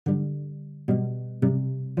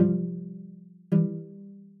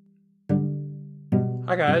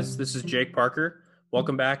Hi, guys. This is Jake Parker.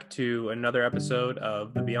 Welcome back to another episode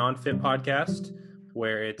of the Beyond Fit podcast,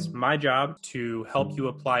 where it's my job to help you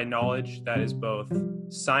apply knowledge that is both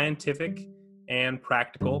scientific and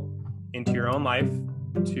practical into your own life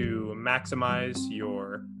to maximize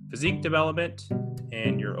your physique development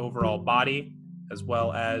and your overall body, as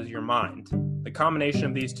well as your mind. The combination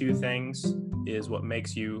of these two things is what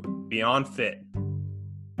makes you beyond fit.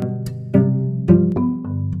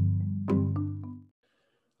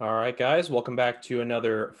 All right, guys, welcome back to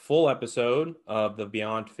another full episode of the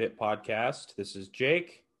Beyond Fit podcast. This is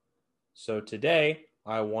Jake. So today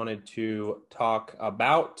I wanted to talk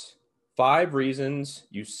about 5 reasons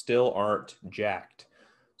you still aren't jacked.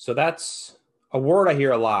 So that's a word I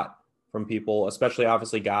hear a lot from people, especially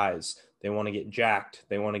obviously guys. They want to get jacked.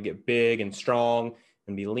 They want to get big and strong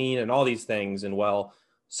and be lean and all these things. And well,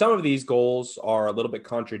 some of these goals are a little bit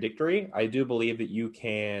contradictory. I do believe that you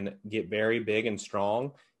can get very big and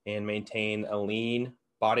strong and maintain a lean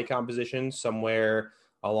body composition somewhere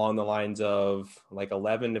along the lines of like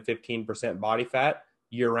 11 to 15% body fat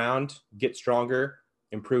year round, get stronger,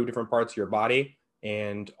 improve different parts of your body,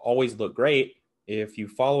 and always look great if you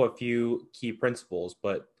follow a few key principles.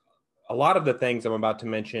 But a lot of the things I'm about to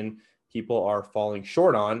mention, people are falling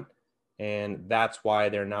short on, and that's why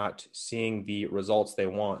they're not seeing the results they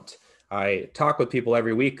want. I talk with people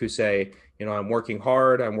every week who say, I'm working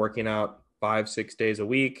hard, I'm working out 5-6 days a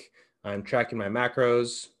week, I'm tracking my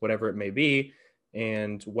macros, whatever it may be.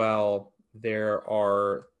 And while there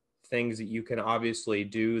are things that you can obviously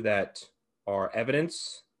do that are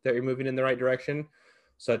evidence that you're moving in the right direction,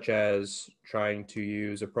 such as trying to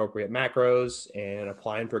use appropriate macros and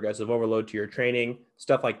applying progressive overload to your training,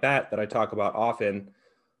 stuff like that I talk about often,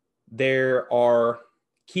 there are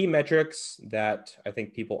key metrics that I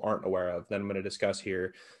think people aren't aware of that I'm going to discuss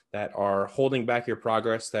here that are holding back your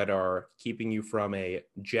progress, that are keeping you from a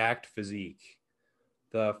jacked physique.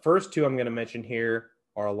 The first 2 I'm going to mention here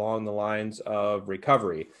are along the lines of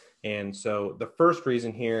recovery. And so the first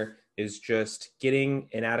reason here is just getting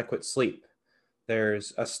an adequate sleep.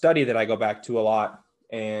 There's a study that I go back to a lot,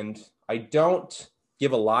 and I don't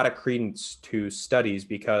give a lot of credence to studies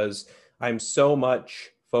because I'm so much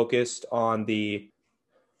focused on the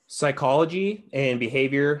psychology and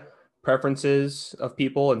behavior preferences of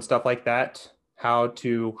people and stuff like that, how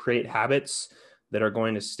to create habits that are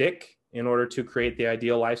going to stick in order to create the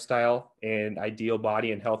ideal lifestyle and ideal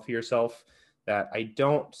body and health for yourself, that I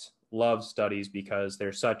don't love studies because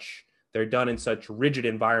they're done in such rigid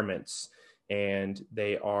environments and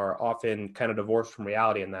they are often kind of divorced from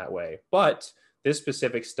reality in that way. But this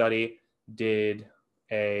specific study did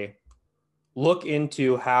a look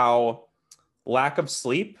into how lack of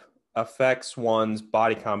sleep affects one's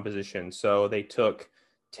body composition. So they took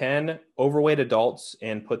 10 overweight adults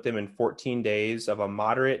and put them in 14 days of a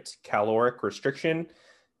moderate caloric restriction.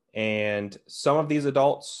 And some of these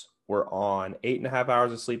adults were on 8.5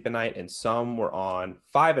 hours of sleep a night, and some were on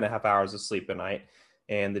 5.5 hours of sleep a night.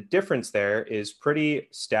 And the difference there is pretty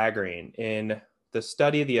staggering. In the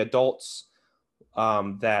study, the adults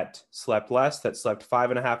that slept less, that slept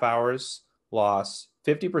 5.5 hours, lost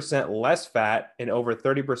 50% less fat and over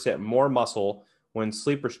 30% more muscle when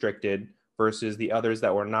sleep restricted versus the others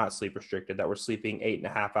that were not sleep restricted, that were sleeping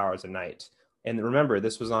 8.5 hours a night. And remember,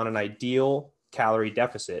 this was on an ideal calorie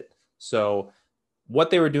deficit. So what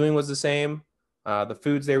they were doing was the same. The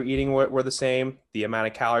foods they were eating were the same. The amount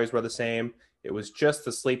of calories were the same. It was just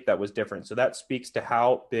the sleep that was different. So that speaks to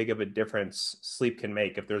how big of a difference sleep can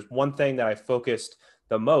make. If there's one thing that I focused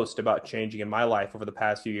the most about changing in my life over the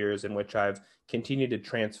past few years in which I've continued to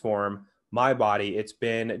transform my body, it's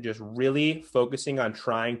been just really focusing on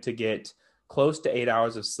trying to get close to 8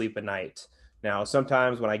 hours of sleep a night. Now,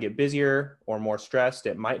 sometimes when I get busier or more stressed,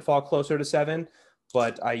 it might fall closer to 7,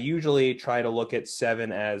 but I usually try to look at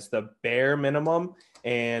 7 as the bare minimum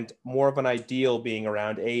and more of an ideal being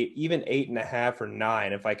around 8, even 8.5 or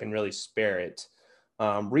 9 if I can really spare it.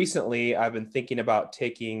 Recently, I've been thinking about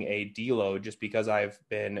taking a deload just because I've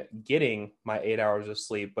been getting my 8 hours of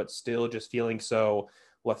sleep, but still just feeling so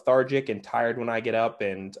lethargic and tired when I get up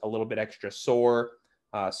and a little bit extra sore,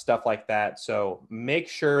 stuff like that. So make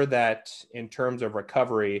sure that in terms of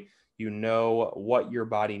recovery, you know what your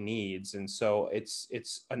body needs. And so it's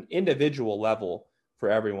an individual level for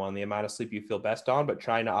everyone, the amount of sleep you feel best on, but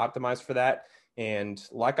trying to optimize for that. And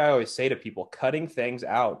like I always say to people, cutting things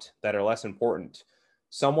out that are less important.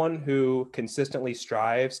 Someone who consistently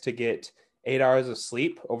strives to get 8 hours of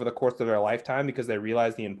sleep over the course of their lifetime because they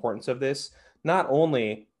realize the importance of this, not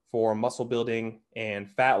only for muscle building and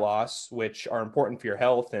fat loss, which are important for your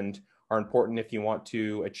health and are important if you want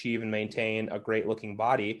to achieve and maintain a great looking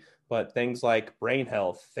body. But things like brain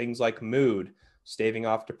health, things like mood, staving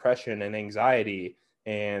off depression and anxiety,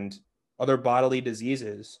 and other bodily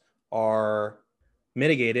diseases are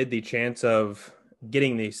mitigated. The chance of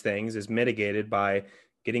getting these things is mitigated by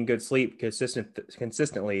getting good sleep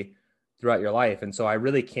consistently throughout your life. And so I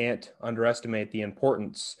really can't underestimate the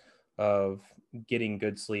importance of getting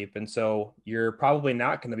good sleep. And so you're probably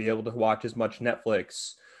not going to be able to watch as much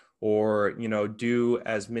Netflix or, do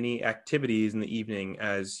as many activities in the evening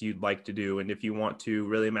as you'd like to do. And if you want to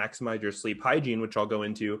really maximize your sleep hygiene, which I'll go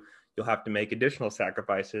into, you'll have to make additional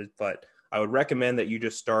sacrifices. But I would recommend that you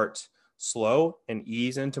just start slow and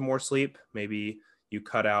ease into more sleep. Maybe you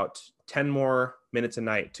cut out 10 more minutes a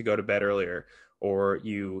night to go to bed earlier, or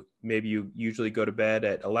you usually go to bed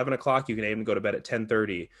at 11 o'clock. You can aim to go to bed at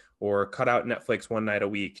 10:30, or cut out Netflix one night a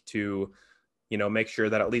week to, make sure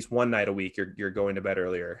that at least one night a week you're going to bed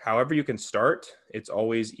earlier. However you can start, it's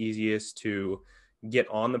always easiest to get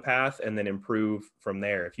on the path and then improve from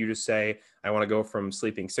there. If you just say, I want to go from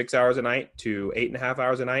sleeping 6 hours a night to 8.5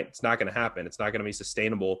 hours a night, it's not going to happen. It's not going to be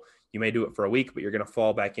sustainable. You may do it for a week, but you're going to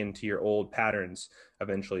fall back into your old patterns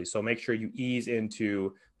eventually. So make sure you ease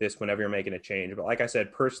into this whenever you're making a change. But like I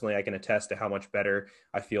said, personally, I can attest to how much better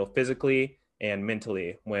I feel physically and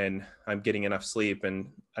mentally when I'm getting enough sleep. And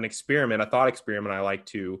a thought experiment I like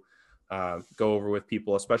to go over with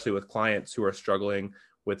people, especially with clients who are struggling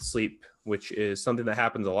with sleep, which is something that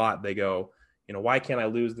happens a lot. They go, why can't I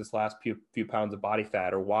lose this last few pounds of body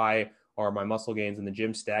fat? Or why are my muscle gains in the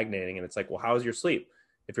gym stagnating? And it's like, well, how's your sleep?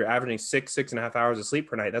 If you're averaging 6.5 hours of sleep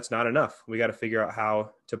per night, that's not enough. We got to figure out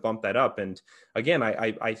how to bump that up. And again,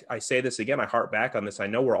 I say this again, I harp back on this. I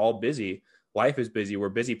know we're all busy. Life is busy. We're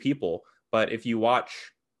busy people. But if you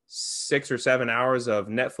watch 6 or 7 hours of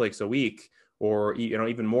Netflix a week, or,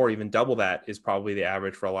 even more, even double that is probably the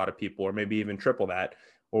average for a lot of people, or maybe even triple that,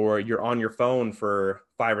 or you're on your phone for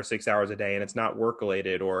 5 or 6 hours a day and it's not work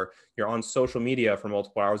related, or you're on social media for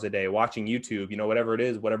multiple hours a day, watching YouTube, whatever it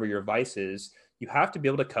is, whatever your vice is, you have to be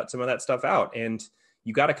able to cut some of that stuff out. And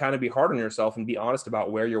you got to kind of be hard on yourself and be honest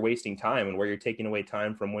about where you're wasting time and where you're taking away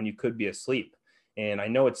time from when you could be asleep. And I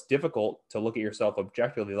know it's difficult to look at yourself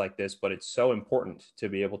objectively like this, but it's so important to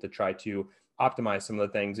be able to try to optimize some of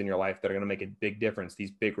the things in your life that are going to make a big difference,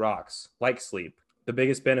 these big rocks like sleep. The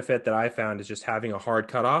biggest benefit that I found is just having a hard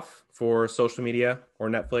cutoff for social media or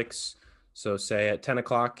Netflix. So say at 10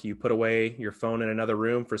 o'clock, you put away your phone in another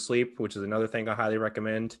room for sleep, which is another thing I highly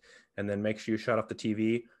recommend. And then make sure you shut off the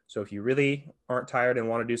TV. So if you really aren't tired and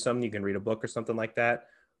want to do something, you can read a book or something like that,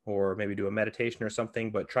 or maybe do a meditation or something,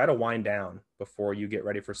 but try to wind down before you get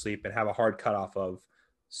ready for sleep and have a hard cutoff of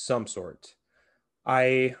some sort.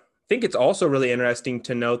 I think it's also really interesting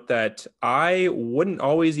to note that I wouldn't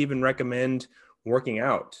always even recommend working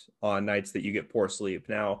out on nights that you get poor sleep.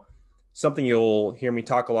 Now, something you'll hear me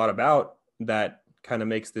talk a lot about that kind of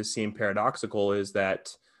makes this seem paradoxical is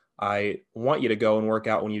that I want you to go and work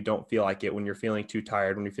out when you don't feel like it, when you're feeling too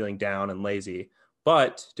tired, when you're feeling down and lazy.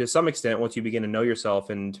 But to some extent, once you begin to know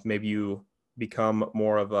yourself and maybe you become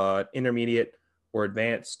more of an intermediate or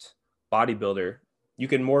advanced bodybuilder, you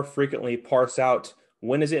can more frequently parse out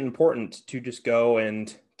when is it important to just go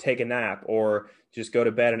and take a nap or just go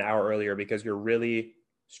to bed an hour earlier because you're really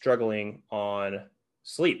struggling on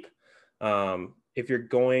sleep. If you're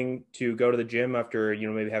going to go to the gym after,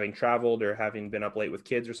 maybe having traveled or having been up late with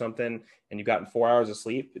kids or something, and you've gotten 4 hours of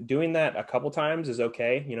sleep, doing that a couple times is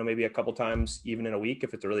okay. Maybe a couple times even in a week,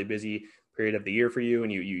 if it's a really busy period of the year for you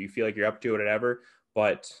and you feel like you're up to it, whatever.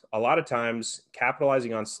 But a lot of times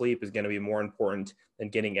capitalizing on sleep is going to be more important than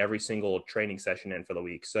getting every single training session in for the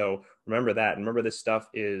week. So remember that. Remember, this stuff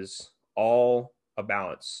is all a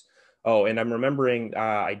balance. Oh, and I'm remembering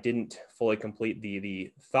I didn't fully complete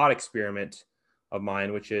the thought experiment of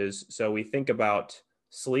mine, which is, so we think about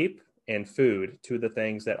sleep and food, two of the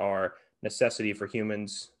things that are necessity for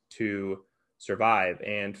humans to survive.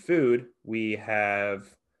 And food, we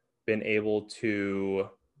have been able to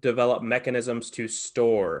develop mechanisms to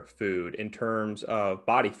store food in terms of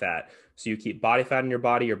body fat. So you keep body fat in your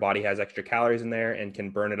body has extra calories in there and can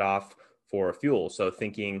burn it off for fuel. So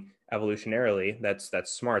thinking evolutionarily, that's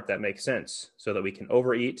smart. That makes sense, so that we can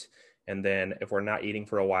overeat. And then if we're not eating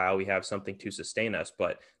for a while, we have something to sustain us.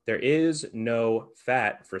 But there is no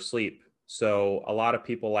fat for sleep. So a lot of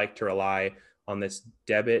people like to rely on this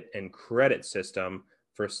debit and credit system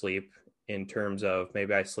for sleep, in terms of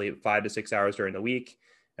maybe I sleep 5 to 6 hours during the week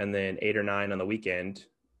and then 8 or 9 on the weekend.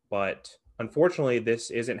 But unfortunately, this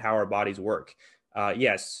isn't how our bodies work.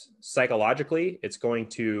 Yes, psychologically, it's going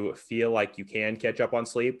to feel like you can catch up on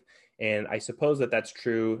sleep. And I suppose that that's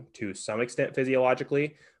true to some extent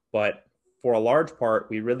physiologically. But for a large part,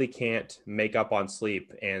 we really can't make up on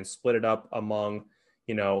sleep and split it up among,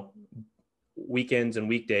 you know, weekends and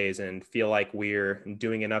weekdays and feel like we're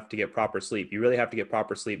doing enough to get proper sleep. You really have to get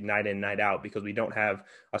proper sleep night in, night out, because we don't have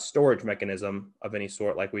a storage mechanism of any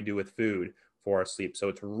sort like we do with food for our sleep. So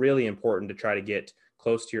it's really important to try to get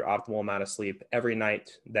close to your optimal amount of sleep every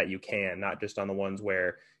night that you can, not just on the ones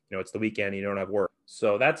where, it's the weekend and you don't have work.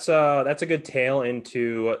 So that's a good tail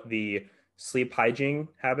into the sleep hygiene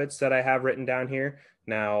habits that I have written down here.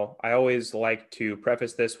 Now, I always like to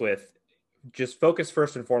preface this with just focus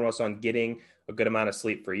first and foremost on getting a good amount of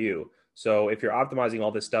sleep for you. So if you're optimizing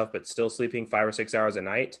all this stuff, but still sleeping 5 or 6 hours a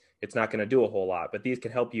night, it's not going to do a whole lot. But these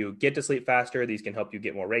can help you get to sleep faster. These can help you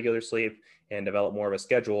get more regular sleep and develop more of a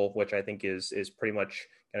schedule, which I think is pretty much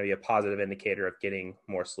going to be a positive indicator of getting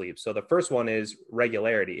more sleep. So the first one is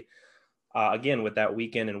regularity. Again, with that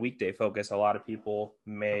weekend and weekday focus, a lot of people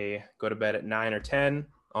may go to bed at 9 or 10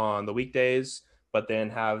 on the weekdays, but then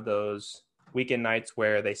have those weekend nights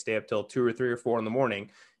where they stay up till 2 or 3 or 4 in the morning.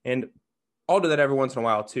 And I'll do that every once in a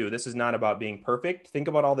while too. This is not about being perfect. Think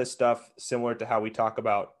about all this stuff similar to how we talk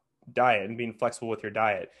about diet and being flexible with your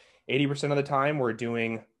diet. 80% of the time, we're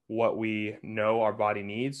doing what we know our body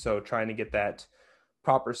needs. So trying to get that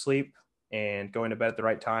proper sleep and going to bed at the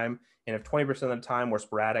right time. And if 20% of the time we're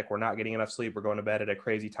sporadic, we're not getting enough sleep, we're going to bed at a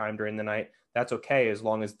crazy time during the night, that's okay, as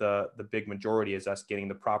long as the big majority is us getting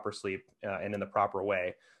the proper sleep and in the proper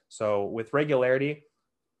way. So with regularity,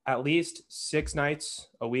 at least 6 nights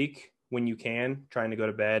a week when you can, trying to go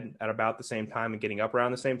to bed at about the same time and getting up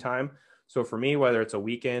around the same time. So for me, whether it's a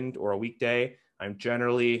weekend or a weekday, I'm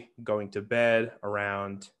generally going to bed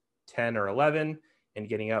around 10 or 11 and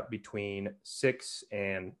getting up between 6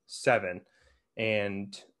 and 7.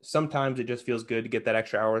 And sometimes it just feels good to get that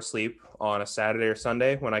extra hour of sleep on a Saturday or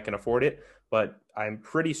Sunday when I can afford it. But I'm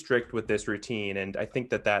pretty strict with this routine. And I think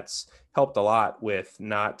that that's helped a lot with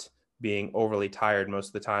not being overly tired most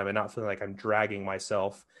of the time and not feeling like I'm dragging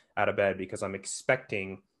myself out of bed because I'm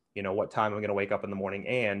expecting, what time I'm going to wake up in the morning.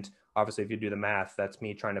 And obviously, if you do the math, that's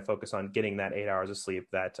me trying to focus on getting that 8 hours of sleep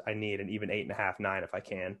that I need, and even 8.5, 9 if I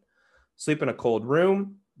can. Sleep in a cold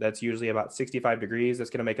room. That's usually about 65 degrees. That's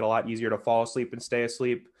going to make it a lot easier to fall asleep and stay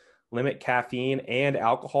asleep. Limit caffeine and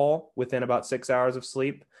alcohol within about 6 hours of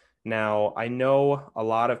sleep. Now, I know a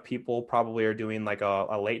lot of people probably are doing like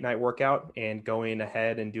a late night workout and going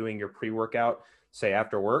ahead and doing your pre-workout, say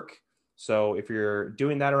after work. So if you're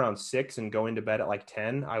doing that around 6 and going to bed at like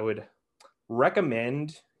 10, I would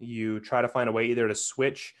recommend you try to find a way either to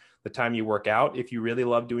switch the time you work out if you really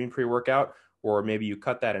love doing pre-workout, or maybe you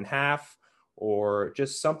cut that in half, or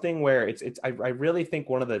just something where I really think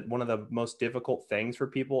one of the most difficult things for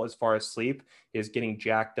people as far as sleep is getting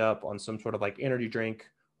jacked up on some sort of like energy drink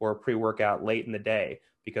or a pre-workout late in the day,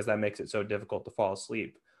 because that makes it so difficult to fall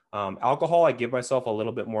asleep. Alcohol, I give myself a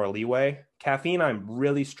little bit more leeway. Caffeine, I'm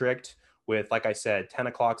really strict with. Like I said, 10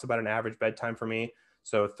 o'clock is about an average bedtime for me.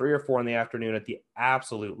 So 3 or 4 in the afternoon at the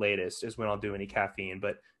absolute latest is when I'll do any caffeine.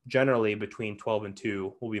 But generally between 12 and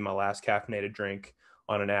 2 will be my last caffeinated drink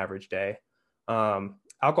on an average day.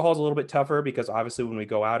 Alcohol is a little bit tougher because obviously when we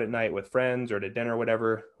go out at night with friends or to dinner or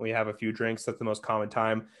whatever, we have a few drinks. That's the most common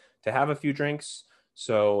time to have a few drinks.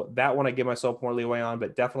 So that one I give myself more leeway on,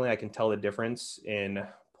 but definitely I can tell the difference in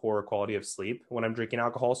poor quality of sleep when I'm drinking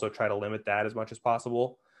alcohol. So try to limit that as much as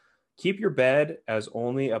possible. Keep your bed as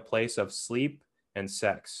only a place of sleep and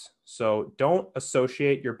sex. So don't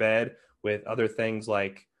associate your bed with other things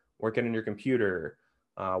like working on your computer,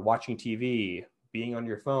 watching TV, being on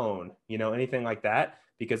your phone, anything like that,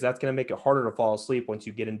 because that's going to make it harder to fall asleep once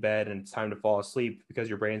you get in bed and it's time to fall asleep, because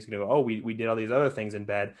your brain's going to go, oh, we did all these other things in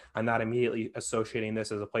bed. I'm not immediately associating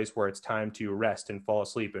this as a place where it's time to rest and fall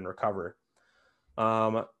asleep and recover.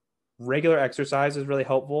 Regular exercise is really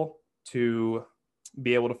helpful to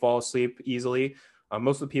be able to fall asleep easily.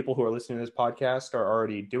 Most of the people who are listening to this podcast are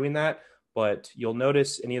already doing that, but you'll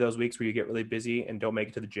notice any of those weeks where you get really busy and don't make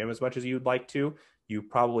it to the gym as much as you'd like to, you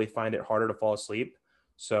probably find it harder to fall asleep.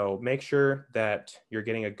 So make sure that you're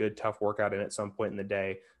getting a good, tough workout in at some point in the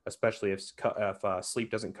day, especially if sleep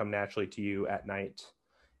doesn't come naturally to you at night.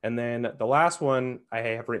 And then the last one I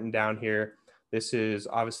have written down here, this is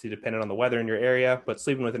obviously dependent on the weather in your area, but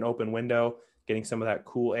sleeping with an open window, getting some of that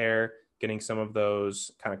cool air, getting some of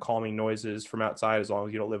those kind of calming noises from outside, as long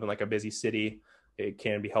as you don't live in like a busy city, it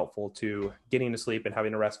can be helpful to getting to sleep and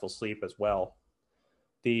having a restful sleep as well.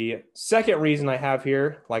 The second reason I have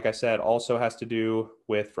here, like I said, also has to do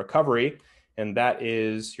with recovery, and that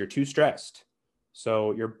is you're too stressed.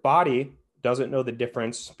 So your body doesn't know the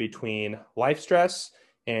difference between life stress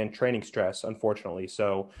and training stress, unfortunately.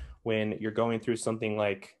 So when you're going through something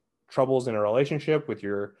like troubles in a relationship with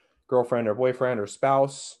your girlfriend or boyfriend or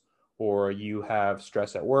spouse, or you have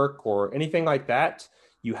stress at work or anything like that,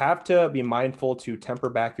 you have to be mindful to temper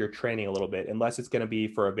back your training a little bit, unless it's going to be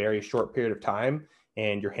for a very short period of time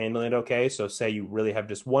and you're handling it okay. So say you really have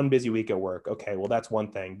just one busy week at work. Okay, well, that's one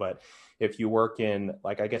thing. But if you work in,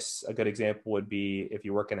 like, I guess a good example would be if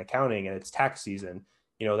you work in accounting and it's tax season,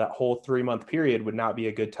 that whole 3 month period would not be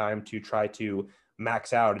a good time to try to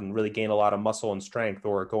max out and really gain a lot of muscle and strength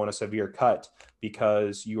or go on a severe cut,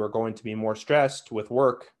 because you are going to be more stressed with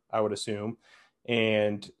work, I would assume.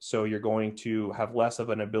 And so you're going to have less of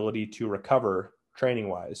an ability to recover training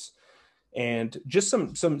wise. And just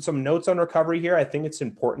some notes on recovery here. I think it's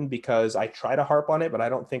important because I try to harp on it, but I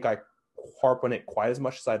don't think I harp on it quite as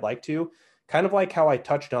much as I'd like to. Kind of like how I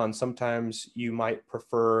touched on, sometimes you might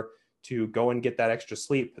prefer to go and get that extra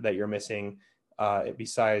sleep that you're missing,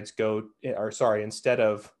 instead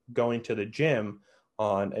of going to the gym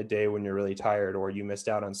on a day when you're really tired or you missed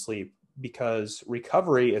out on sleep, because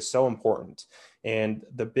recovery is so important. And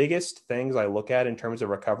the biggest things I look at in terms of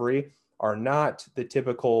recovery are not the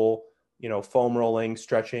typical, foam rolling,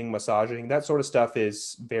 stretching, massaging. That sort of stuff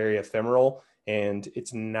is very ephemeral, and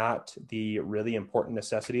it's not the really important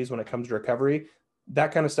necessities when it comes to recovery.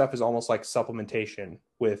 That kind of stuff is almost like supplementation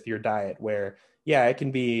with your diet, where, yeah, it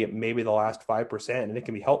can be maybe the last 5% and it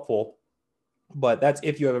can be helpful, but that's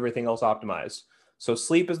if you have everything else optimized. So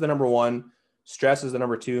sleep is the number one, stress is the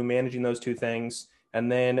number two, managing those two things,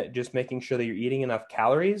 and then just making sure that you're eating enough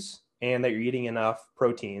calories and that you're eating enough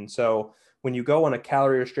protein. So when you go on a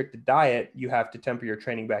calorie restricted diet, you have to temper your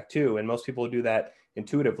training back too. And most people do that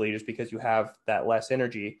intuitively just because you have that less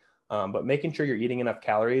energy. But making sure you're eating enough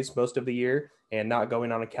calories most of the year and not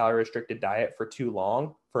going on a calorie restricted diet for too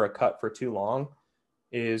long, for a cut for too long,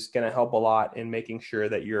 is going to help a lot in making sure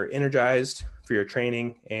that you're energized for your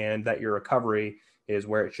training and that your recovery is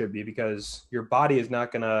where it should be, because your body is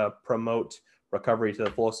not going to promote recovery to the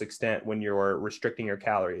fullest extent when you're restricting your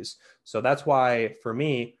calories. So that's why, for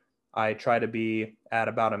me, I try to be at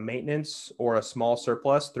about a maintenance or a small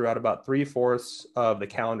surplus throughout about 3/4 of the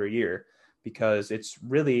calendar year, because it's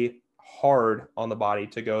really hard on the body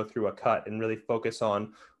to go through a cut and really focus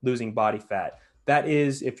on losing body fat. That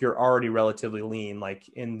is if you're already relatively lean, like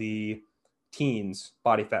in the teens,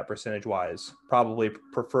 body fat percentage wise, probably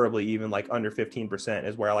preferably even like under 15%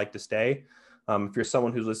 is where I like to stay. If you're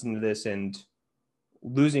someone who's listening to this and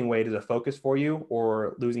losing weight is a focus for you,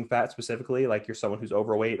 or losing fat specifically, like you're someone who's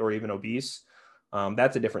overweight or even obese,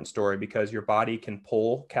 that's a different story, because your body can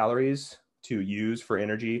pull calories to use for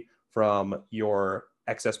energy from your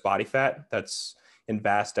excess body fat that's in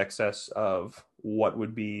vast excess of what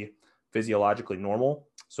would be physiologically normal.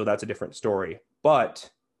 So that's a different story. But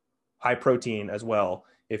high protein as well.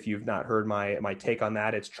 If you've not heard my take on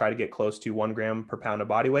that, it's try to get close to 1 gram per pound of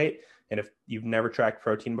body weight. And if you've never tracked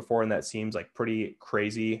protein before and that seems like pretty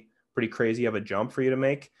crazy of a jump for you to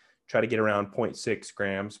make, try to get around 0.6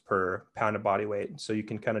 grams per pound of body weight. So you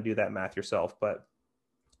can kind of do that math yourself. But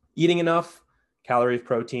eating enough calories,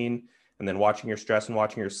 protein, and then watching your stress and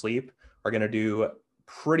watching your sleep are going to do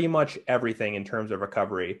pretty much everything in terms of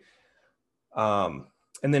recovery. And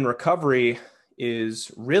then recovery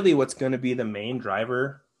is really what's going to be the main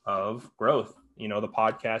driver of growth. The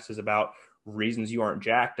podcast is about reasons you aren't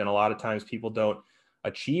jacked. And a lot of times people don't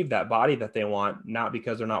achieve that body that they want, not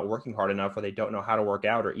because they're not working hard enough or they don't know how to work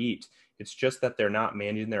out or eat. It's just that they're not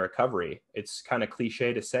managing their recovery. It's kind of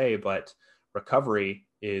cliche to say, but recovery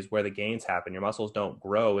is where the gains happen. Your muscles don't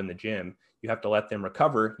grow in the gym. You have to let them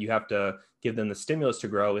recover. You have to give them the stimulus to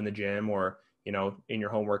grow in the gym or, in your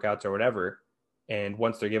home workouts or whatever. And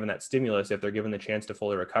once they're given that stimulus, if they're given the chance to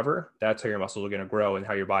fully recover, that's how your muscles are going to grow and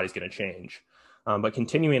how your body's going to change. But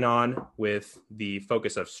continuing on with the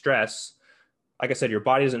focus of stress, like I said, your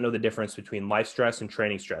body doesn't know the difference between life stress and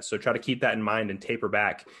training stress. So try to keep that in mind and taper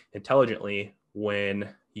back intelligently when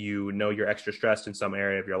you know you're extra stressed in some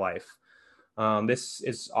area of your life. This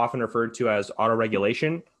is often referred to as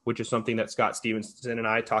autoregulation, which is something that Scott Stevenson and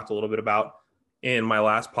I talked a little bit about in my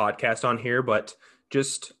last podcast on here. But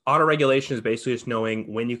just autoregulation is basically just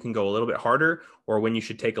knowing when you can go a little bit harder or when you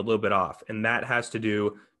should take a little bit off. And that has to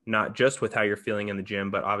do not just with how you're feeling in the gym,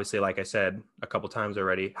 but obviously, like I said a couple times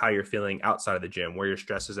already, how you're feeling outside of the gym, where your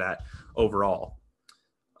stress is at overall.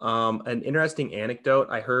 An interesting anecdote,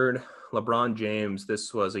 I heard LeBron James,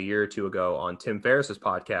 this was a year or two ago, on Tim Ferriss's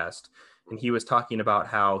podcast, and he was talking about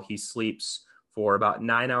how he sleeps for about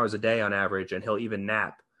 9 hours a day on average, and he'll even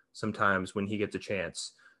nap sometimes when he gets a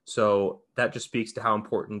chance. So that just speaks to how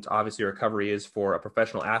important, obviously, recovery is for a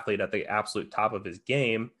professional athlete at the absolute top of his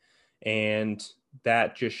game. And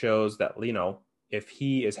that just shows that, if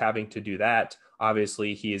he is having to do that,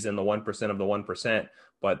 Obviously, he is in the 1% of the 1%,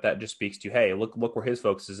 but that just speaks to, hey, look where his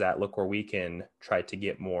focus is at. Look where we can try to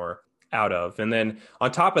get more out of. And then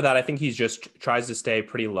on top of that, I think he's just tries to stay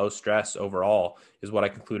pretty low stress overall, is what I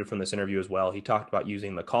concluded from this interview as well. He talked about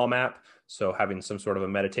using the Calm app, so having some sort of a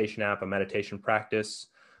meditation app, a meditation practice,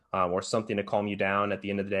 or something to calm you down at the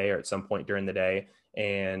end of the day or at some point during the day.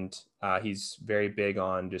 And he's very big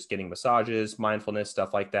on just getting massages, mindfulness,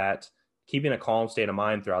 stuff like that, keeping a calm state of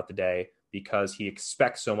mind throughout the day, because he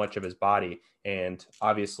expects so much of his body and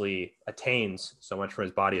obviously attains so much from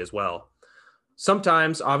his body as well.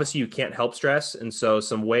 Sometimes, obviously, you can't help stress. And so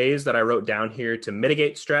some ways that I wrote down here to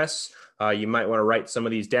mitigate stress, you might want to write some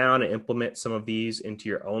of these down and implement some of these into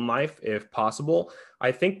your own life if possible.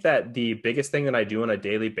 I think that the biggest thing that I do on a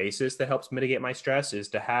daily basis that helps mitigate my stress is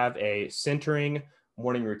to have a centering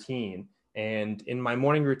morning routine. And in my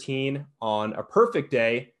morning routine on a perfect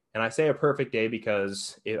day, and I say a perfect day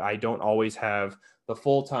because I don't always have the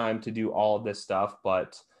full time to do all of this stuff,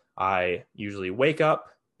 but I usually wake up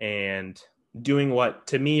and doing what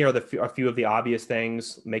to me are a few of the obvious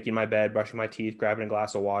things: making my bed, brushing my teeth, grabbing a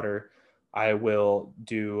glass of water. I will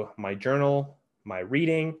do my journal, my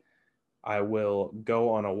reading. I will go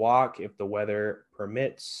on a walk if the weather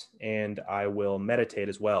permits, and I will meditate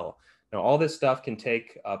as well. Now, all this stuff can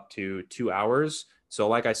take up to 2 hours. So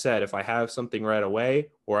like I said, if I have something right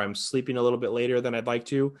away or I'm sleeping a little bit later than I'd like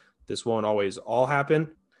to, this won't always all happen.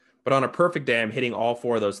 But on a perfect day, I'm hitting all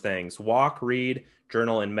four of those things: walk, read,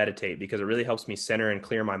 journal, and meditate, because it really helps me center and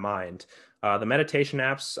clear my mind. The meditation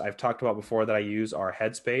apps I've talked about before that I use are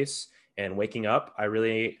Headspace and Waking Up. I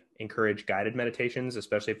really encourage guided meditations,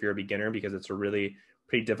 especially if you're a beginner, because it's a really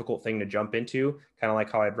pretty difficult thing to jump into, kind of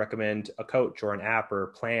like how I'd recommend a coach or an app or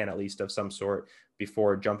plan, at least of some sort,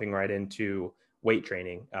 before jumping right into weight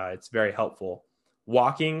training. It's very helpful.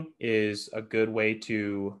 Walking is a good way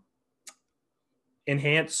to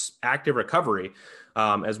enhance active recovery,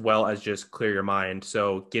 as well as just clear your mind.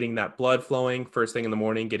 So getting that blood flowing first thing in the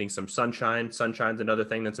morning, getting some sunshine. Sunshine's another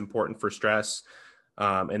thing that's important for stress.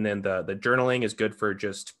 And then the journaling is good for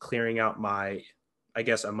just clearing out my, I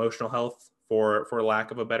guess, emotional health, for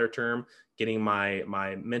lack of a better term, getting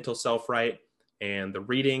my mental self right. And the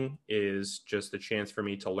reading is just a chance for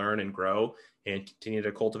me to learn and grow and continue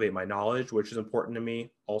to cultivate my knowledge, which is important to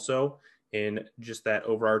me also, in just that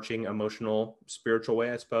overarching emotional, spiritual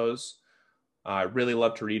way, I suppose. I really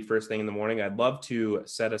love to read first thing in the morning. I'd love to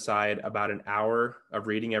set aside about an hour of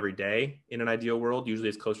reading every day in an ideal world. Usually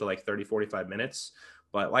it's closer to like 30, 45 minutes.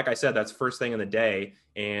 But like I said, that's first thing in the day.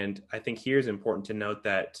 And I think here's important to note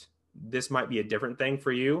that this might be a different thing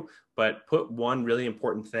for you, but put one really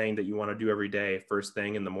important thing that you want to do every day first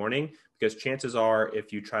thing in the morning, because chances are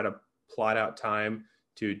if you try to plot out time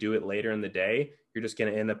to do it later in the day, you're just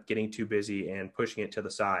going to end up getting too busy and pushing it to the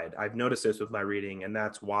side. I've noticed this with my reading, and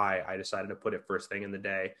that's why I decided to put it first thing in the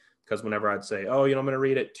day. Because whenever I'd say, oh, I'm going to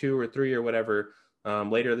read at 2 or 3 or whatever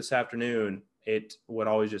later this afternoon, it would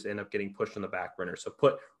always just end up getting pushed on the back burner. So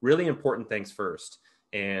put really important things first.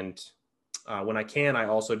 And when I can, I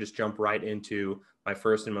also just jump right into my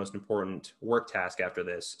first and most important work task after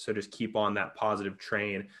this. So just keep on that positive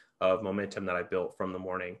train of momentum that I built from the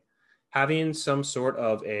morning. Having some sort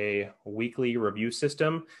of a weekly review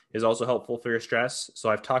system is also helpful for your stress. So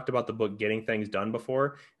I've talked about the book Getting Things Done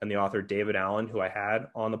before, and the author David Allen, who I had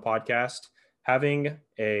on the podcast. Having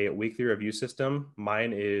a weekly review system,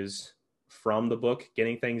 mine is from the book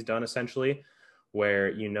Getting Things Done, essentially,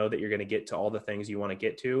 where you know that you're going to get to all the things you want to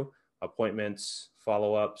get to: appointments,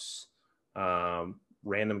 follow-ups,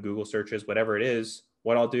 random Google searches, whatever it is.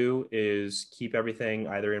 What I'll do is keep everything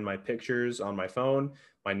either in my pictures on my phone,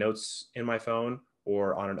 my notes in my phone,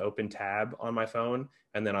 or on an open tab on my phone.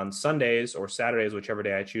 And then on Sundays or Saturdays, whichever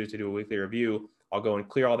day I choose to do a weekly review, I'll go and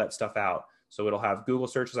clear all that stuff out. So it'll have Google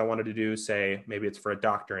searches I wanted to do, say maybe it's for a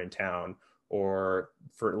doctor in town, or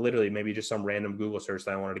for literally maybe just some random Google search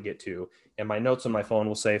that I wanted to get to. And my notes on my phone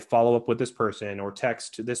will say, follow up with this person, or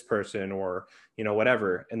text this person, or,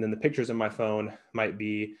 whatever. And then the pictures in my phone might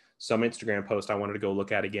be some Instagram post I wanted to go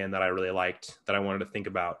look at again that I really liked, that I wanted to think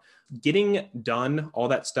about. Getting done all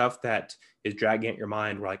that stuff that is dragging at your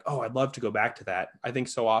mind, we're like, oh, I'd love to go back to that. I think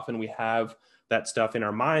so often we have that stuff in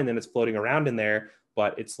our mind and it's floating around in there,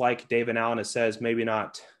 but it's like David Allen says, maybe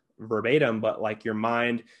not verbatim, but like your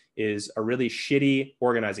mind is a really shitty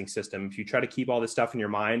organizing system. If you try to keep all this stuff in your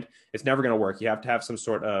mind, it's never going to work. You have to have some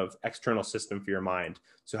sort of external system for your mind.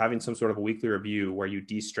 So having some sort of a weekly review where you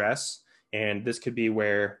de-stress, and this could be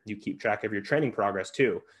where you keep track of your training progress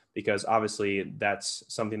too, because obviously that's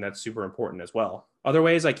something that's super important as well. Other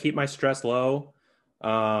ways I keep my stress low: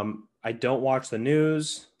 I don't watch the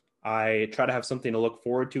news. I try to have something to look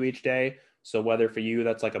forward to each day. So whether for you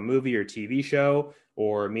that's like a movie or TV show,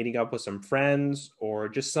 or meeting up with some friends, or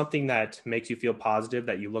just something that makes you feel positive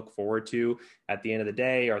that you look forward to at the end of the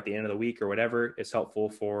day or at the end of the week or whatever, is helpful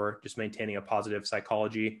for just maintaining a positive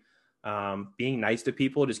psychology. Being nice to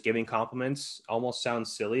people, just giving compliments almost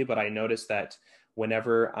sounds silly, but I notice that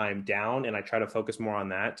whenever I'm down and I try to focus more on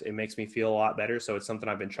that, it makes me feel a lot better. So it's something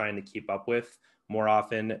I've been trying to keep up with more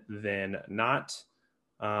often than not.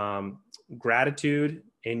 Gratitude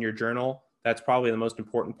in your journal. That's probably the most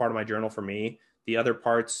important part of my journal for me. The other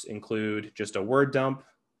parts include just a word dump.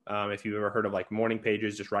 If you've ever heard of like morning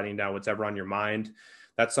pages, just writing down what's ever on your mind,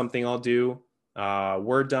 that's something I'll do.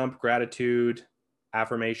 Word dump, gratitude,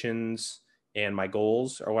 affirmations, and my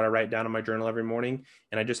goals are what I write down in my journal every morning.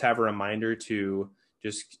 And I just have a reminder to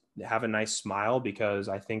just have a nice smile, because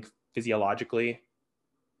I think physiologically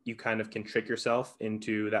you kind of can trick yourself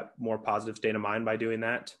into that more positive state of mind by doing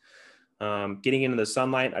that. Getting into the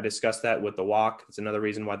sunlight, I discussed that with the walk. It's another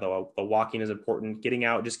reason why the walking is important. Getting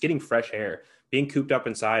out, just getting fresh air. Being cooped up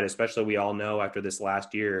inside, especially we all know after this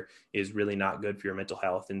last year, is really not good for your mental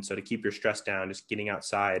health. And so to keep your stress down, just getting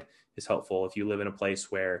outside is helpful if you live in a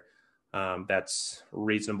place where that's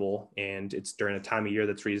reasonable and it's during a time of year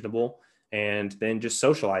that's reasonable. And then just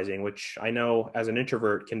socializing, which I know as an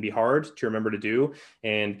introvert can be hard to remember to do.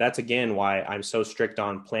 And that's again why I'm so strict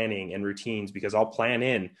on planning and routines, because I'll plan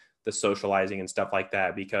in the socializing and stuff like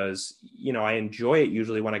that, because, you know, I enjoy it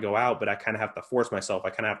usually when I go out, but I kind of have to force myself.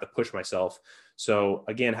 I kind of have to push myself. So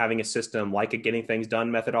again, having a system like a getting things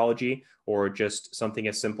done methodology, or just something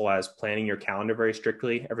as simple as planning your calendar very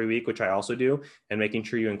strictly every week, which I also do, and making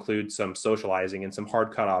sure you include some socializing and some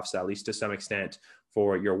hard cutoffs, at least to some extent,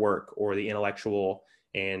 for your work or the intellectual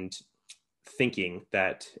and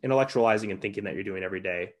intellectualizing and thinking that you're doing every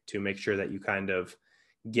day, to make sure that you kind of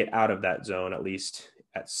get out of that zone, at least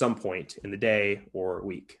at some point in the day or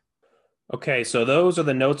week. Okay, so those are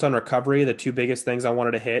the notes on recovery, the two biggest things I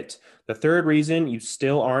wanted to hit. The third reason you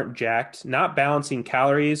still aren't jacked: not balancing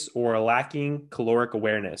calories or lacking caloric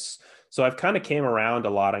awareness. So I've kind of came around a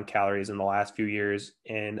lot on calories in the last few years,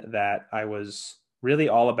 in that I was really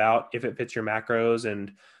all about if it fits your macros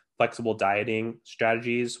and flexible dieting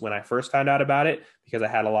strategies when I first found out about it, because I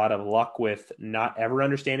had a lot of luck with not ever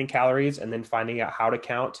understanding calories and then finding out how to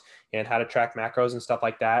count and how to track macros and stuff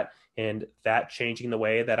like that. And that changing the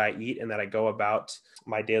way that I eat and that I go about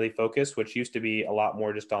my daily focus, which used to be a lot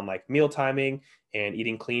more just on like meal timing and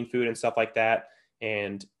eating clean food and stuff like that.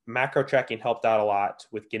 And macro tracking helped out a lot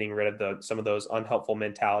with getting rid of some of those unhelpful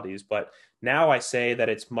mentalities. But now I say that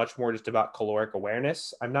it's much more just about caloric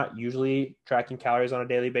awareness. I'm not usually tracking calories on a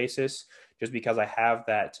daily basis, just because I have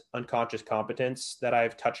that unconscious competence that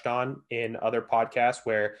I've touched on in other podcasts,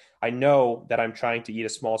 where I know that I'm trying to eat a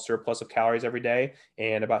small surplus of calories every day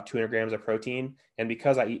and about 200 grams of protein. And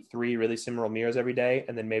because I eat 3 really similar meals every day,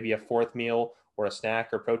 and then maybe a fourth meal or a snack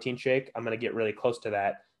or protein shake, I'm going to get really close to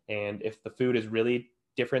that. And if the food is really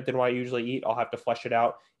different than what I usually eat, I'll have to flesh it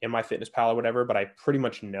out in MyFitnessPal or whatever, but I pretty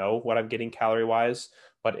much know what I'm getting calorie wise.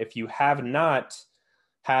 But if you have not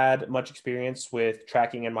had much experience with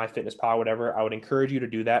tracking in MyFitnessPal or whatever, I would encourage you to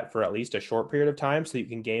do that for at least a short period of time so that you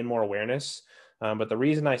can gain more awareness. But the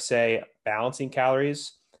reason I say balancing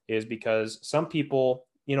calories is because some people,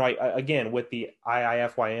 you know, again, with the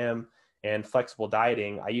IIFYM and flexible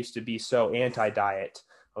dieting, I used to be so anti-diet.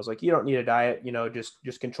 I was like, you don't need a diet, you know,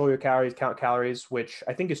 just control your calories, count calories, which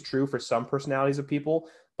I think is true for some personalities of people,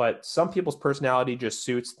 but some people's personality just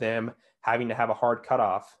suits them having to have a hard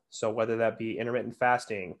cutoff. So whether that be intermittent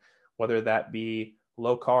fasting, whether that be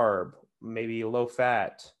low carb, maybe low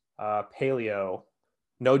fat, paleo,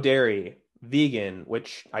 no dairy, vegan,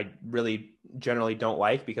 which I really generally don't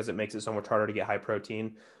like because it makes it so much harder to get high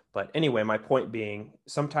protein. But anyway, my point being,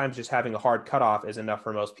 sometimes just having a hard cutoff is enough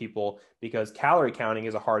for most people, because calorie counting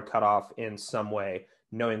is a hard cutoff in some way.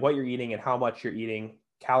 Knowing what you're eating and how much you're eating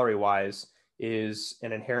calorie wise is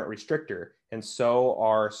an inherent restrictor. And so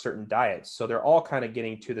are certain diets. So they're all kind of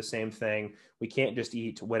getting to the same thing. We can't just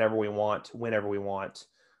eat whatever we want, whenever we want,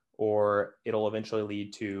 or it'll eventually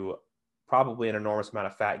lead to probably an enormous amount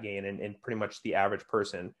of fat gain in pretty much the average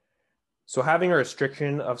person. So having a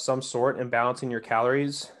restriction of some sort and balancing your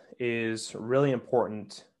calories is really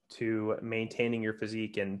important to maintaining your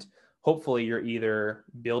physique. And hopefully you're either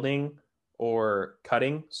building or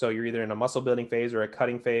cutting. So you're either in a muscle building phase or a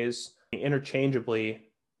cutting phase.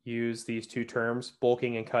 Interchangeably use these two terms: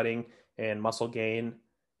 bulking and cutting, and muscle gain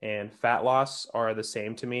and fat loss are the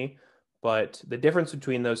same to me. But the difference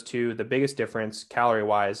between those two, the biggest difference calorie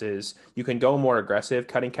wise, is you can go more aggressive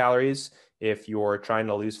cutting calories if you're trying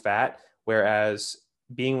to lose fat, whereas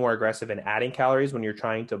being more aggressive and adding calories when you're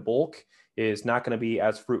trying to bulk is not going to be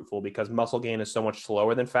as fruitful because muscle gain is so much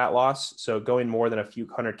slower than fat loss. So going more than a few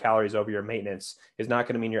hundred calories over your maintenance is not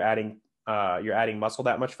going to mean you're adding muscle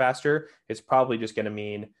that much faster. It's probably just going to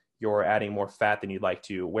mean you're adding more fat than you'd like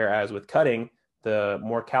to. Whereas with cutting, the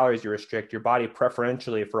more calories you restrict, your body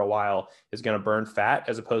preferentially for a while is going to burn fat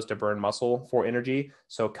as opposed to burn muscle for energy.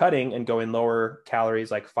 So cutting and going lower calories,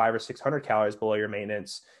 like 500 or 600 calories below your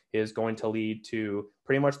maintenance, is going to lead to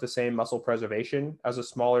pretty much the same muscle preservation as a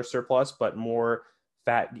smaller surplus, but more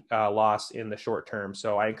fat loss in the short term.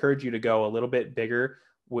 So I encourage you to go a little bit bigger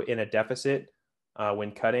in a deficit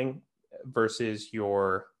when cutting versus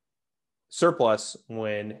your surplus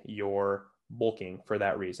when you're bulking for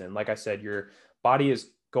that reason. Like I said, your body is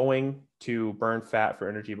going to burn fat for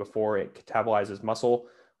energy before it catabolizes muscle.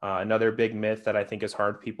 Another big myth that I think has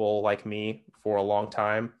harmed people like me for a long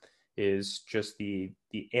time is just the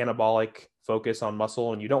anabolic focus on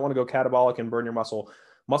muscle. And you don't want to go catabolic and burn your muscle.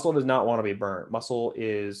 Muscle does not want to be burnt. Muscle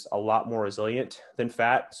is a lot more resilient than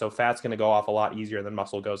fat. So fat's going to go off a lot easier than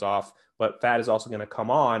muscle goes off, but fat is also going to come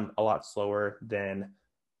on a lot slower than,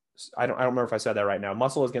 I don't remember if I said that right now.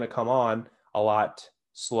 Muscle is going to come on a lot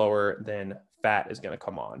slower than fat is going to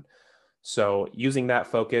come on. So using that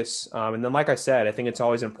focus. And then, like I said, I think it's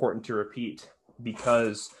always important to repeat,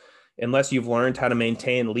 because unless you've learned how to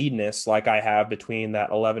maintain leanness, like I have, between that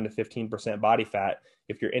 11 to 15% body fat,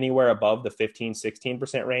 if you're anywhere above the 15,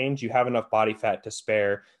 16% range, you have enough body fat to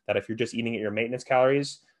spare that if you're just eating at your maintenance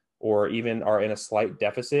calories or even are in a slight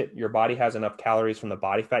deficit, your body has enough calories from the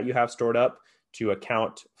body fat you have stored up to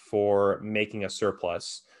account for making a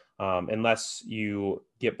surplus. Unless you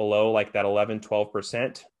get below like that 11,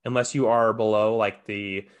 12%, unless you are below like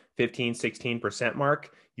the 15, 16%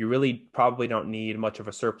 mark, you really probably don't need much of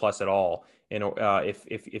a surplus at all. And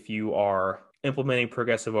if you are implementing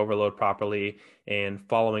progressive overload properly and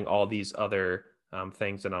following all these other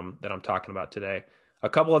things that I'm talking about today. A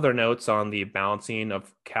couple other notes on the balancing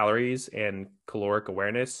of calories and caloric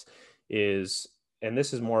awareness is, and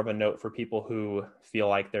this is more of a note for people who feel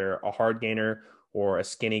like they're a hard gainer or a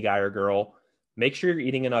skinny guy or girl, make sure you're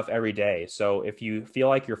eating enough every day. So if you feel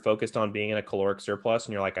like you're focused on being in a caloric surplus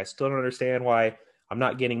and you're like, I still don't understand why I'm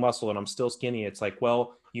not gaining muscle and I'm still skinny. It's like,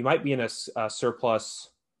 well, you might be in a surplus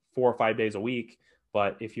 4 or 5 days a week,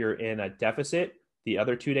 but if you're in a deficit the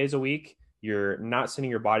other 2 days a week, you're not sending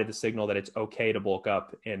your body the signal that it's okay to bulk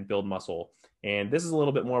up and build muscle. And this is a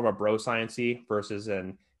little bit more of a bro science-y versus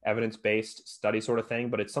an evidence-based study sort of thing,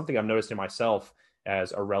 but it's something I've noticed in myself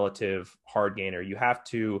as a relative hard gainer. You have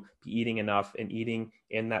to be eating enough and eating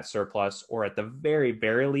in that surplus, or at the very,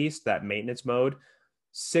 very least, that maintenance mode,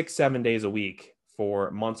 6-7 days a week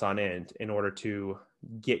for months on end in order to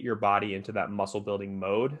get your body into that muscle building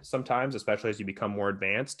mode sometimes, especially as you become more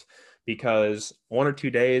advanced, because 1 or 2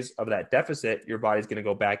 days of that deficit, your body's going to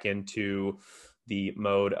go back into the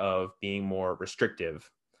mode of being more restrictive.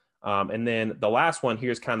 And then the last one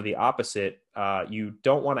here is kind of the opposite. You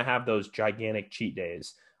don't want to have those gigantic cheat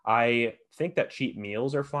days. I think that cheat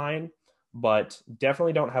meals are fine, but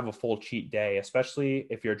definitely don't have a full cheat day, especially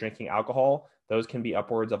if you're drinking alcohol. Those can be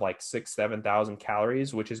upwards of like 7,000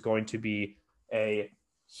 calories, which is going to be a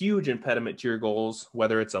huge impediment to your goals,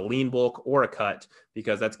 whether it's a lean bulk or a cut,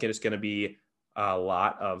 because that's just going to be a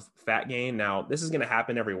lot of fat gain. Now, this is going to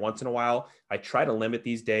happen every once in a while. I try to limit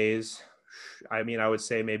these days. I mean, I would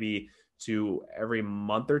say maybe to every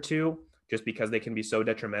month or two, just because they can be so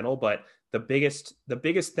detrimental. But the biggest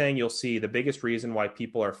thing you'll see, the biggest reason why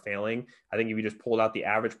people are failing, I think if you just pulled out the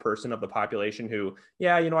average person of the population who,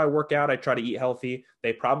 yeah, I work out, I try to eat healthy,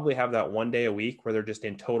 they probably have that one day a week where they're just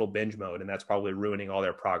in total binge mode, and that's probably ruining all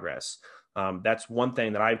their progress. That's one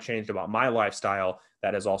thing that I've changed about my lifestyle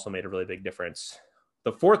that has also made a really big difference.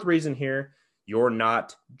 The fourth reason here you're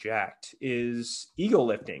not jacked is ego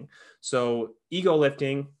lifting. So ego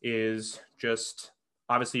lifting is just,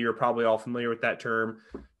 obviously you're probably all familiar with that term,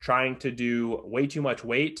 trying to do way too much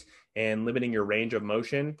weight and limiting your range of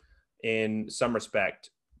motion in some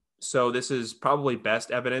respect. So this is probably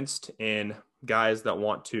best evidenced in guys that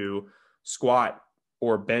want to squat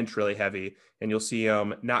or bench really heavy, and you'll see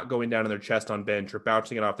them not going down on their chest on bench or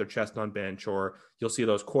bouncing it off their chest on bench, or you'll see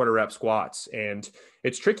those quarter rep squats. And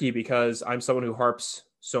it's tricky because I'm someone who harps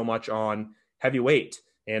so much on heavy weight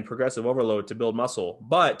and progressive overload to build muscle.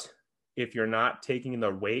 But if you're not taking the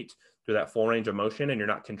weight through that full range of motion and you're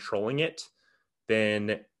not controlling it,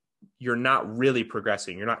 then you're not really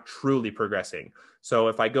progressing. You're not truly progressing. So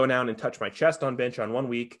if I go down and touch my chest on bench on 1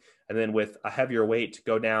 week, and then with a heavier weight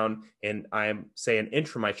go down and I'm, say, an inch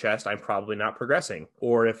from my chest, I'm probably not progressing.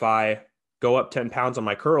 Or if I go up 10 pounds on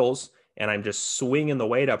my curls and I'm just swinging the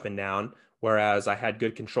weight up and down, whereas I had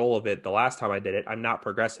good control of it the last time I did it, I'm not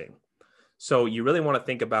progressing. So you really want to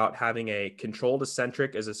think about having a controlled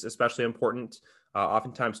eccentric is especially important.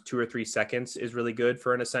 Oftentimes 2 or 3 seconds is really good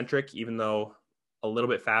for an eccentric, even though a little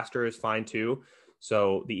bit faster is fine too.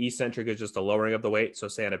 So the eccentric is just a lowering of the weight. So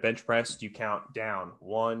say on a bench press, you count down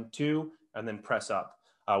 1, 2, and then press up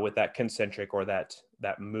with that concentric or that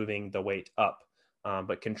moving the weight up.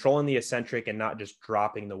 But controlling the eccentric and not just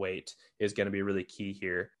dropping the weight is going to be really key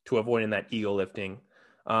here to avoiding that ego lifting.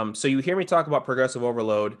 So you hear me talk about progressive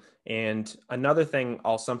overload. And another thing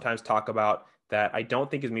I'll sometimes talk about that I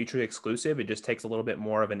don't think is mutually exclusive, it just takes a little bit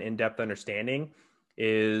more of an in-depth understanding,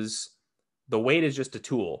 is the weight is just a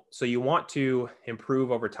tool. So you want to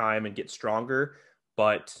improve over time and get stronger,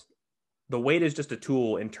 but the weight is just a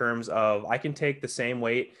tool in terms of I can take the same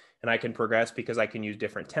weight and I can progress because I can use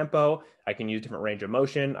different tempo, I can use different range of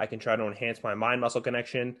motion, I can try to enhance my mind muscle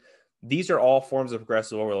connection. These are all forms of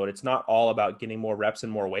progressive overload. It's not all about getting more reps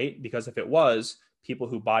and more weight, because if it was, people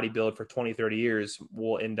who bodybuild for 20, 30 years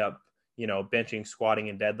will end up, benching, squatting,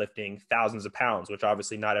 and deadlifting thousands of pounds, which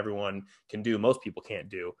obviously not everyone can do. Most people can't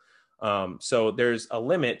do. So there's a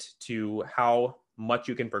limit to how much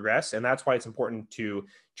you can progress. And that's why it's important to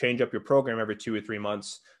change up your program every 2 or 3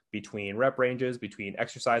 months between rep ranges, between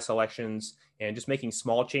exercise selections, and just making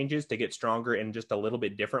small changes to get stronger in just a little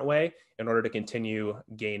bit different way in order to continue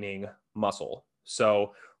gaining muscle.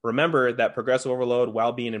 So remember that progressive overload,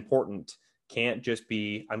 while being important, can't just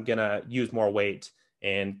be, I'm going to use more weight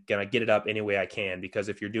and going to get it up any way I can. Because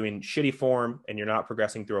if you're doing shitty form and you're not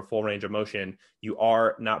progressing through a full range of motion, you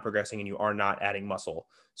are not progressing and you are not adding muscle.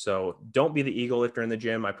 So don't be the ego lifter in the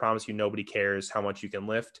gym. I promise you, nobody cares how much you can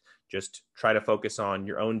lift. Just try to focus on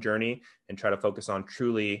your own journey and try to focus on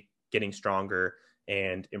truly getting stronger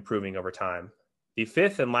and improving over time. The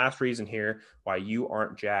fifth and last reason here why you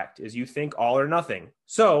aren't jacked is you think all or nothing.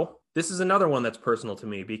 So this is another one that's personal to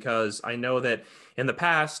me, because I know that in the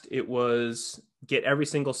past it was get every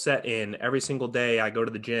single set in every single day. I go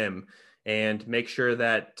to the gym and make sure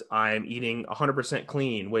that I'm eating 100%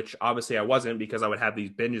 clean, which obviously I wasn't, because I would have these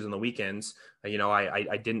binges on the weekends.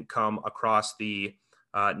 I didn't come across the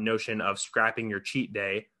notion of scrapping your cheat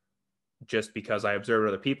day just because I observed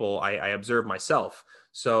other people. I observed myself.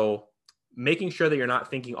 So making sure that you're not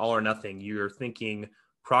thinking all or nothing. You're thinking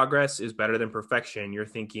progress is better than perfection. You're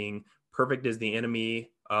thinking perfect is the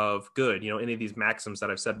enemy of good. Any of these maxims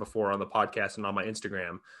that I've said before on the podcast and on my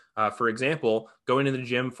Instagram. For example, going to the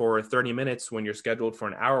gym for 30 minutes when you're scheduled for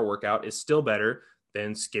an hour workout is still better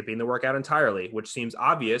than skipping the workout entirely, which seems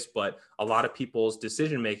obvious, but a lot of people's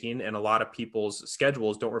decision-making and a lot of people's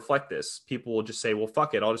schedules don't reflect this. People will just say, well,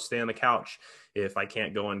 fuck it, I'll just stay on the couch if I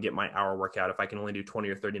can't go and get my hour workout, if I can only do 20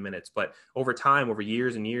 or 30 minutes. But over time, over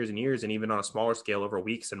years and years and years, and even on a smaller scale over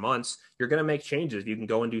weeks and months, you're going to make changes. You can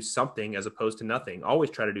go and do something as opposed to nothing. Always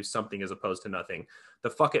try to do something as opposed to nothing. The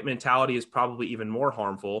fuck it mentality is probably even more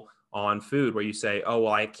harmful on food, where you say, oh,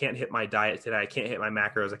 well, I can't hit my diet today. I can't hit my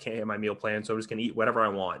macros. I can't hit my meal plan. So I'm just going to eat whatever I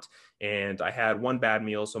want. And I had one bad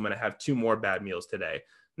meal, so I'm going to have 2 more bad meals today.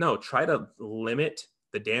 No, try to limit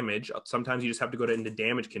the damage. Sometimes you just have to go into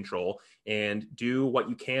damage control and do what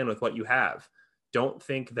you can with what you have. Don't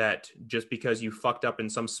think that just because you fucked up in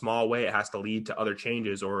some small way, it has to lead to other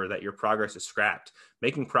changes or that your progress is scrapped.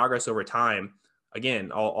 Making progress over time.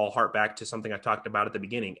 Again, I'll harp back to something I talked about at the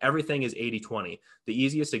beginning. Everything is 80-20. The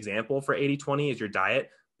easiest example for 80-20 is your diet,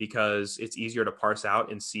 because it's easier to parse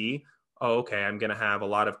out and see, oh, okay, I'm going to have a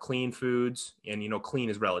lot of clean foods, and clean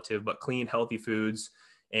is relative, but clean, healthy foods.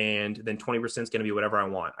 And then 20% is going to be whatever I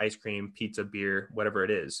want: ice cream, pizza, beer, whatever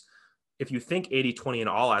it is. If you think 80-20 in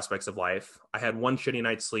all aspects of life, I had one shitty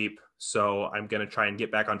night's sleep, so I'm going to try and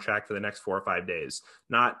get back on track for the next 4 or 5 days.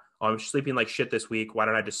 Not, oh, I'm sleeping like shit this week, why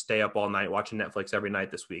don't I just stay up all night watching Netflix every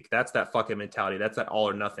night this week? That's that fucking mentality. That's that all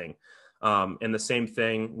or nothing. And the same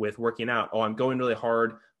thing with working out. Oh, I'm going really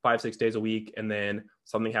hard 5-6 days a week, and then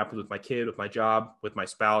something happens with my kid, with my job, with my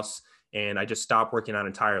spouse, and I just stop working out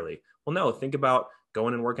entirely. Well, no, think about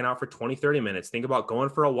going and working out for 20-30 minutes. Think about going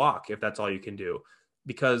for a walk if that's all you can do.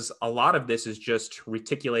 Because a lot of this is just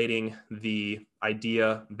reticulating the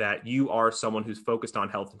idea that you are someone who's focused on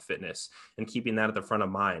health and fitness and keeping that at the front of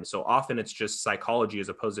mind. So often it's just psychology as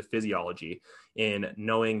opposed to physiology, in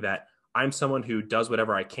knowing that I'm someone who does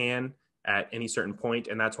whatever I can at any certain point,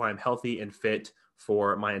 and that's why I'm healthy and fit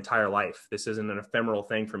for my entire life. This isn't an ephemeral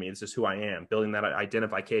thing for me. This is who I am, building that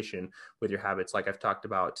identification with your habits. Like I've talked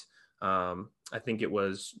about, I think it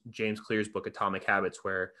was James Clear's book, Atomic Habits,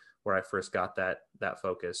 where I first got that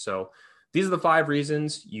focus. So these are the 5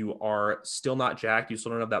 reasons you are still not jacked. You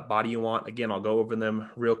still don't have that body you want. Again, I'll go over them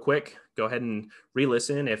real quick. Go ahead and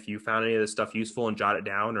re-listen if you found any of this stuff useful and jot it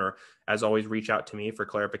down, or as always, reach out to me for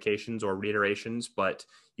clarifications or reiterations. But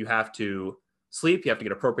you have to sleep. You have to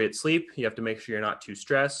get appropriate sleep. You have to make sure you're not too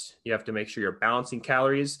stressed. You have to make sure you're balancing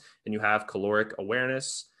calories and you have caloric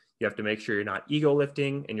awareness. You have to make sure you're not ego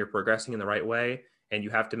lifting and you're progressing in the right way. And you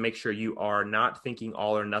have to make sure you are not thinking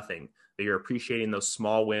all or nothing, that you're appreciating those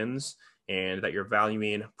small wins and that you're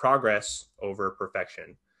valuing progress over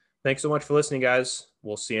perfection. Thanks so much for listening, guys.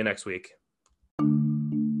 We'll see you next week.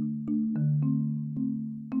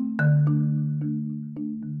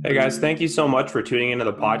 Hey guys, thank you so much for tuning into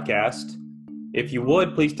the podcast. If you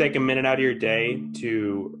would, please take a minute out of your day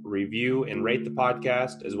to review and rate the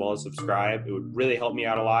podcast as well as subscribe. It would really help me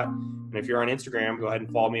out a lot. And if you're on Instagram, go ahead and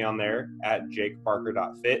follow me on there at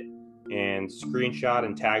jakeparker.fit and screenshot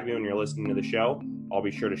and tag me when you're listening to the show. I'll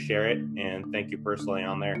be sure to share it and thank you personally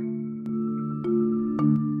on there.